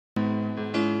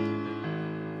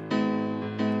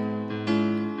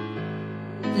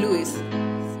Louis.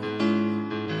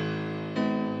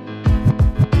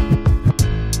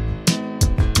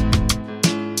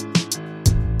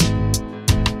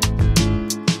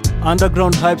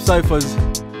 Underground hype cyphers,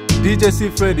 DJ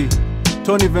C-Freddy,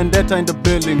 Tonii Vendetta in the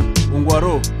building,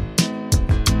 Ungwaro.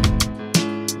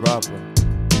 Rapper.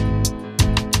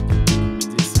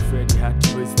 DJ C-Freddy had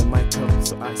to raise the mic up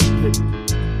so I spit.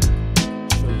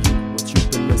 Show you what you've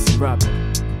been missing, rapper.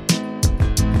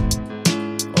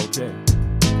 Okay.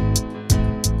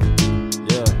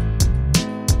 Yeah.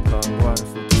 Kawangware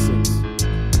 46.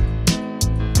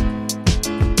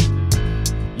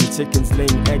 Chickens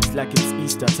laying eggs like it's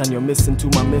Easter, and you're missing to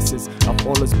my missus. I've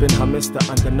always been her mister,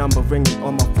 and the number ringing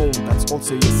on my phone, that's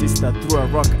also your sister. Threw a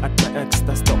rock at my ex,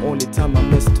 that's the only time I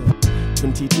missed her.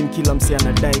 2018 kila msi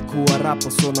anadai kuwa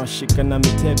rapper, so nashika na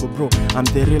mitego bro. I'm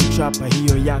the real trapper,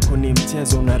 hiyo yako ni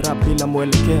mchezo. Na rap bila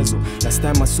mwelekezo. Last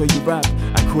time I saw you rap,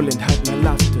 I couldn't hide my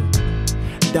laughter.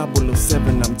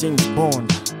 007, I'm James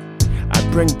Bond. I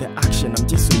bring the action, I'm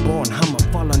Jason Bourne. I'm a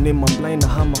fallen in my blind,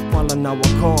 I'm a fallen now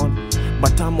I con.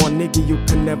 But I'm one nigga you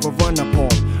can never run upon.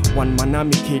 One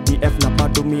manami KDF na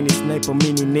bado mini sniper,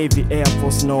 mini navy, air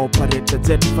force no operator,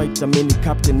 jet fighter, mini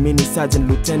captain, mini sergeant,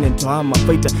 lieutenant, or I'm a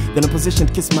fighter. Then a position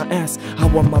kiss my ass, I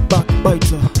want my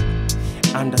backbiter.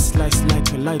 And I slice like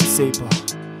a lightsaber.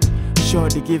 Sure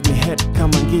they give me head,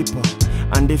 come and give her.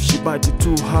 And if she bite it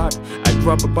too hard, I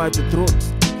grab her by the throat.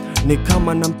 Ni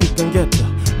kama na mpika ngeta.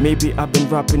 Maybe I've been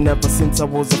rapping ever since I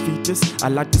was a fetus. I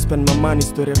like to spend my money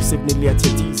to receive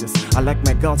niliacha Jesus. I like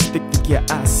my girls stick to kia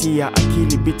ass here.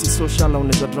 Akili bitch social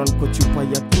unaweza run kwa chupa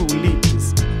ya 2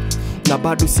 liters. Na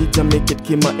bado sija make it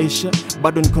kimaisha.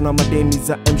 Bado niko na madeni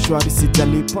za mshwari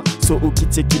sijalipa. So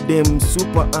ukicheki dem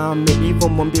super hivyo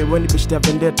mwambie weni bishta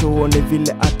vendetta uone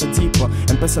vile atajipa.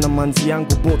 Mpesa na manzi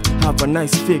yangu both have a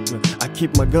nice figure. I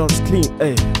keep my girls clean,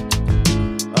 eh.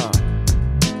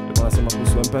 Nasema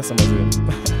kuhusu Mpesa mazweni.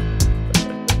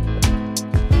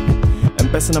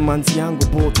 Mpesa na manzi yangu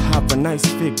both have a nice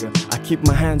figure. I keep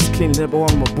my hands clean, let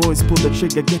all my boys pull the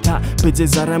trigger. Get hot,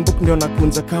 pages za Rambuk ndio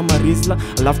nakunza kama Rizla.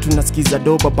 Alafu tunasikiza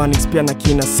doba Banix pia na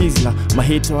kina Sizzla.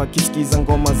 Mahito wakisikiza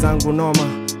ngoma zangu noma,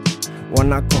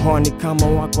 wanakohoni kama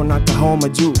wako na kahoma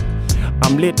juu.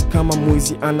 I'm lit kama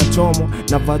mwizi anachomo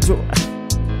na vajo.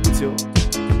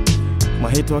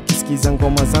 Mahito wakisikiza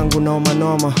ngoma zangu noma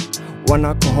noma,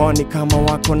 wanakohoni kama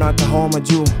wako na kahoma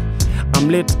juu. I'm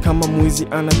lit kama mwizi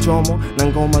anachomo na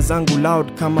ngoma zangu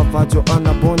loud kama vajo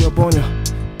anabonyo bonyo.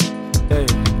 Hey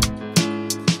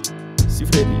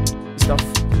C-Freddy stuff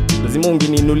lazima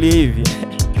ungeninulie hivi.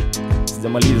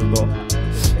 Sijamaliza though.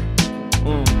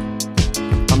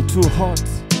 I'm too hot,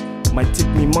 might take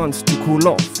me months to cool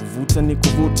off. Vuta ni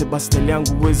kuvute bastel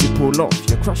yangu wezi pull off.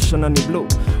 Your crush ana ni blow,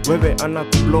 wewe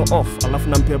anaku blow off. Alafu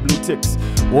nampea blue ticks,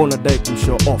 wanna die to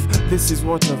show off. This is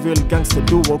what a real gangster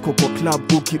do. Wako kwa club,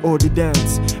 bookie or the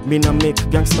dance. Mina make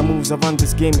gangster moves, I run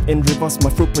this game in reverse. My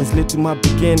footprints led to my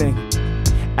beginning.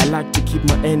 I like to keep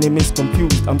my enemies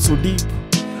confused, I'm so deep.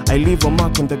 I leave a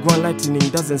mark on the ground,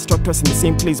 lightning doesn't strike us in the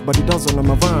same place, but it does on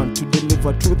my round. To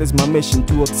deliver truth is my mission,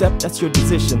 to accept that's your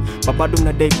decision. But bado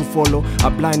na day to follow a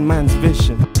blind man's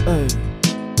vision. Hey.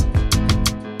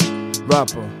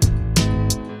 Rapper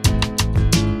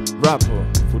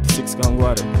 46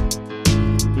 Kawangware.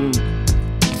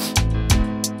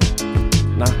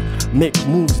 Na make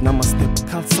moves na ma step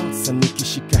kalsasa.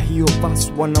 Nikishika hiyo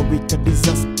bus wanawika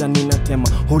disaster. Ninatema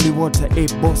holy water,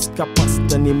 boss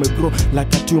kapasta. Nimegrow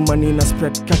like a tumor, nina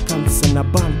spread kakansa na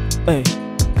ban. Hey.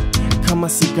 Kama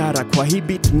sigara kwa hii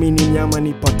beat mini nyama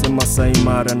nipate Masai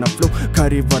Mara na flow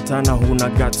karivatana. Huna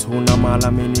guts, huna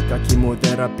mala, mini ka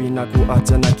chemotherapy na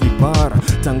kuacha na kipara.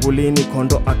 Tangulini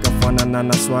kondo akafanana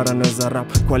na swara. Naweza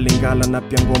rap kwa Lingala na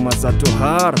pia ngoma za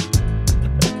tohara.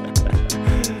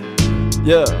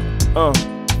 Yeah,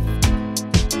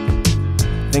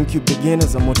 Thank you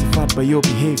beginners, I'm mortified by your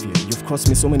behavior. You've crossed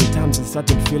me so many times and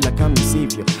starting to feel like I'm your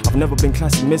savior. I've never been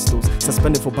classy missiles,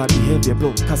 suspended for bad behavior.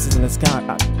 Built castles in the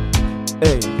sky.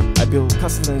 I build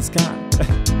castles in the sky.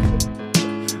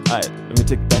 Alright, let me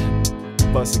take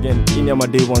that bus again. Ini my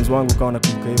day ones wangu kaona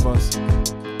kumbuka hii verse.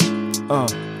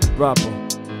 Rapper.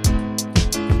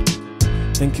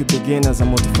 Thank you beginners, I'm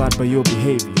mortified by your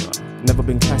behavior. Never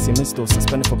been classy missiles,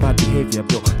 suspended for bad behavior.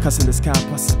 Built castles in the sky,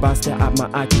 passes by, stare at my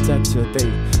architecture.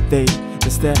 They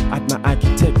stare at my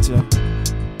architecture.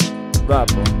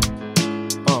 Rapper.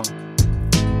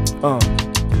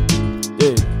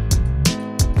 Yeah.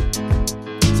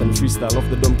 Send freestyle off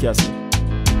the dome castle.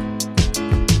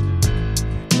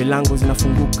 Milango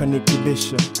zinafunguka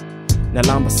nikibisha.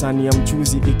 Nalamba sani ya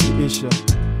mchuzi ikiisha.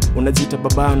 Unajita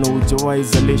baba na ujawai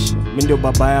zalisha. Mimi ndio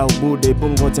baba yao bude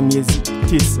bongoja miezi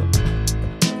 9.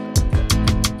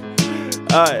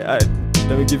 Alright,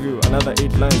 let me give you another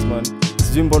 8 lines, man.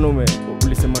 Sijui mbona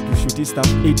ulisema tushuti stuff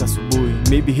 8 asubuhi.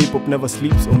 Maybe hip hop never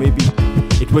sleeps, or maybe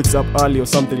it wakes up early or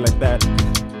something like that.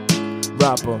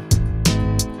 Rapper.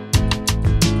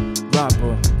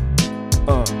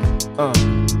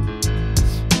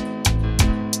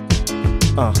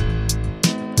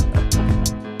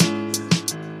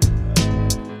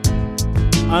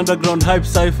 Underground hype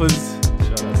cyphers.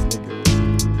 Shout out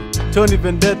Snickers. Tonii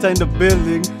Vendetta in the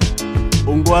building.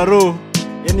 Ungwaro.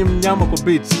 Yani mnyama kwa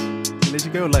beats.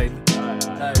 Nilishika hiyo line.